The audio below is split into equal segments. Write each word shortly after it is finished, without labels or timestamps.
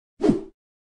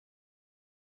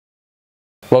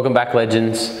Welcome back,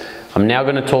 legends. I'm now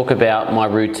going to talk about my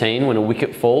routine when a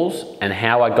wicket falls and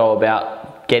how I go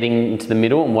about getting into the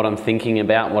middle and what I'm thinking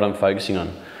about, what I'm focusing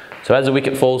on. So as a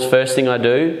wicket falls, first thing I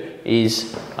do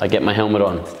is I get my helmet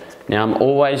on. Now I'm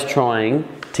always trying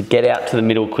to get out to the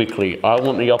middle quickly. I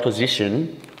want the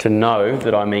opposition to know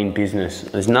that I mean business.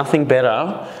 There's nothing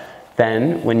better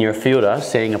than when you're a fielder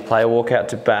seeing a player walk out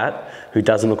to bat who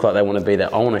doesn't look like they want to be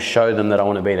there. I want to show them that I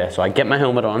want to be there. So I get my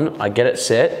helmet on, I get it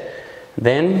set,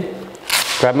 then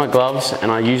grab my gloves, and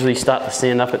I usually start to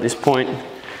stand up at this point,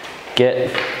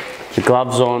 get the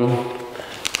gloves on,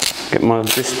 get my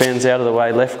wristbands out of the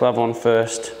way, left glove on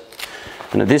first.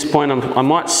 And at this point, I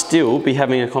might still be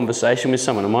having a conversation with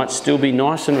someone. I might still be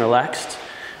nice and relaxed,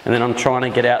 and then I'm trying to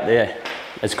get out there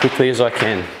as quickly as I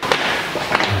can.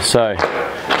 So,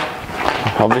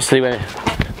 obviously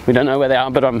we don't know where they are,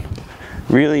 but I'm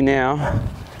really now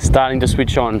starting to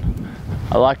switch on.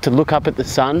 I like to look up at the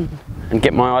sun and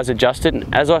get my eyes adjusted.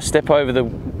 And as I step over the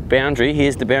boundary,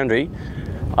 here's the boundary,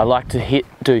 I like to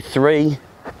do 3,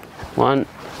 1,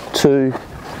 2,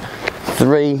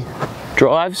 3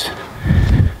 drives.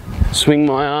 Swing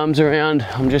my arms around.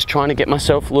 I'm just trying to get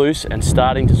myself loose and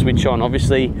starting to switch on.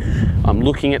 Obviously, I'm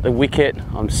looking at the wicket.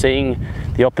 I'm seeing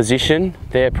the opposition.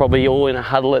 They're probably all in a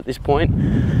huddle at this point.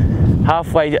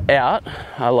 Halfway out,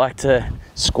 I like to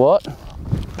squat,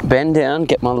 bend down,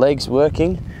 get my legs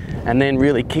working, and then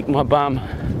really kick my bum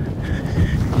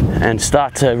and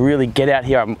start to really get out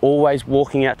here. I'm always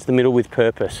walking out to the middle with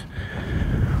purpose.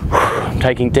 I'm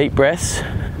taking deep breaths.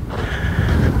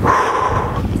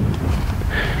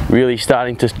 Really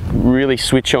starting to really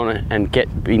switch on it and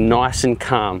be nice and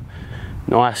calm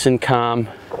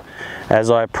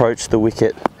as I approach the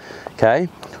wicket. Okay,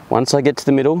 once I get to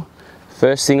the middle,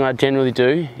 first thing I generally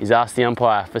do is ask the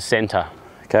umpire for centre.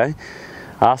 Okay,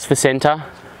 ask for centre,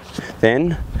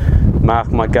 then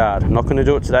mark my guard. I'm not going to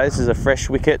do it today. This is a fresh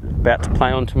wicket about to play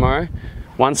on tomorrow.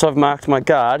 Once I've marked my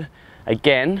guard,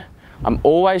 again, I'm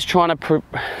always trying to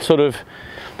sort of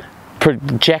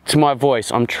project my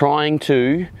voice. I'm trying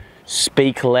to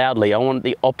speak loudly. I want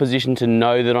the opposition to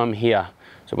know that I'm here.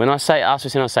 So when I say ask for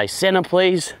centre, I say centre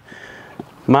please,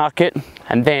 mark it,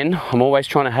 and then I'm always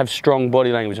trying to have strong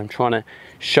body language. I'm trying to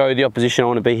show the opposition I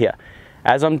want to be here.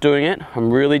 As I'm doing it,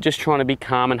 I'm really just trying to be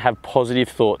calm and have positive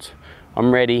thoughts.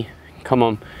 I'm ready, come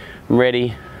on, I'm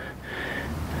ready.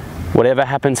 Whatever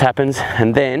happens, happens.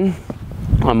 And then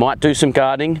I might do some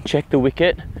guarding, check the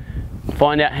wicket,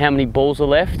 find out how many balls are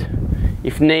left.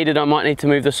 If needed, I might need to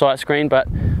move the sight screen, but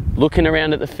looking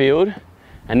around at the field,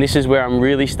 and this is where I'm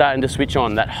really starting to switch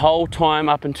on. That whole time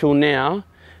up until now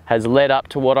has led up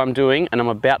to what I'm doing, and I'm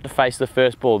about to face the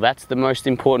first ball. That's the most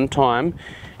important time,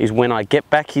 is when I get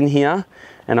back in here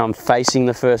and I'm facing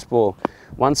the first ball.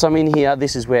 Once I'm in here,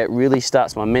 this is where it really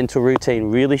starts, my mental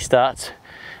routine really starts.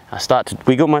 I start to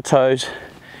wiggle my toes,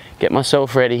 get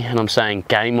myself ready, and I'm saying,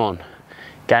 game on,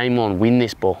 win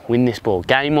this ball, win this ball.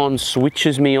 Game on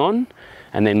switches me on,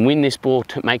 and then win this ball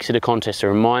makes it a contest. It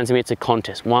reminds me it's a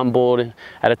contest, one ball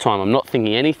at a time. I'm not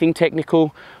thinking anything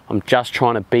technical. I'm just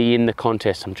trying to be in the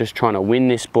contest. I'm just trying to win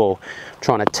this ball. I'm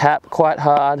trying to tap quite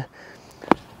hard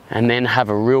and then have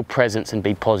a real presence and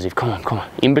be positive. Come on, come on.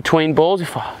 In between balls,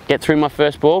 if I get through my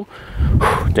first ball,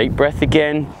 deep breath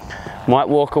again, might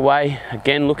walk away,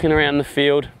 again looking around the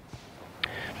field,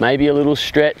 maybe a little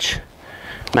stretch,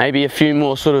 maybe a few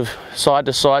more sort of side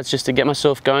to sides just to get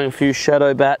myself going, a few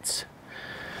shadow bats.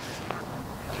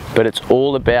 But it's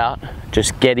all about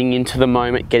just getting into the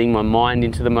moment, getting my mind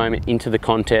into the moment, into the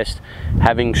contest,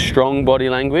 having strong body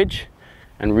language,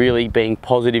 and really being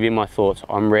positive in my thoughts.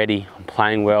 I'm ready, I'm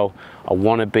playing well, I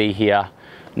want to be here.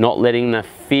 Not letting the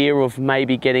fear of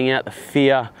maybe getting out, the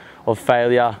fear of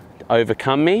failure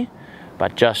overcome me,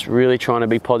 but just really trying to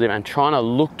be positive and trying to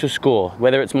look to score.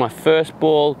 Whether it's my first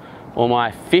ball or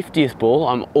my 50th ball,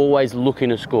 I'm always looking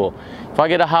to score. If I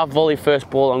get a half volley first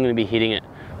ball, I'm going to be hitting it.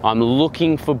 I'm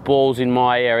looking for balls in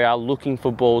my area, looking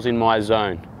for balls in my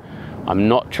zone. I'm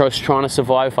not just trying to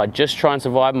survive. If I just try and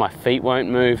survive, my feet won't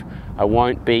move. I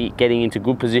won't be getting into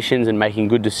good positions and making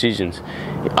good decisions.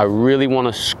 I really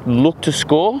want to look to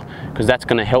score, because that's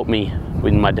going to help me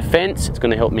with my defense. It's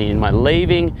going to help me in my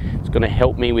leaving. It's going to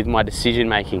help me with my decision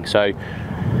making. So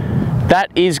that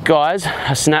is, guys,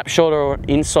 a snapshot or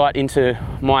insight into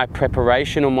my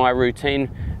preparation or my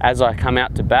routine as I come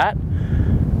out to bat.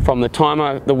 From the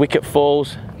time the wicket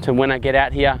falls to when I get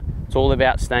out here, it's all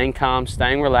about staying calm,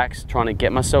 staying relaxed, trying to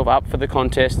get myself up for the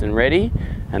contest and ready.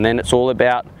 And then it's all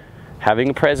about having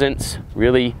a presence,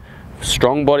 really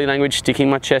strong body language, sticking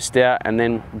my chest out, and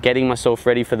then getting myself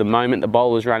ready for the moment the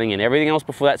bowler's running in. Everything else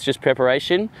before that's just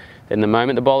preparation. Then the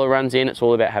moment the bowler runs in, it's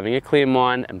all about having a clear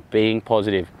mind and being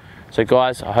positive. So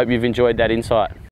guys, I hope you've enjoyed that insight.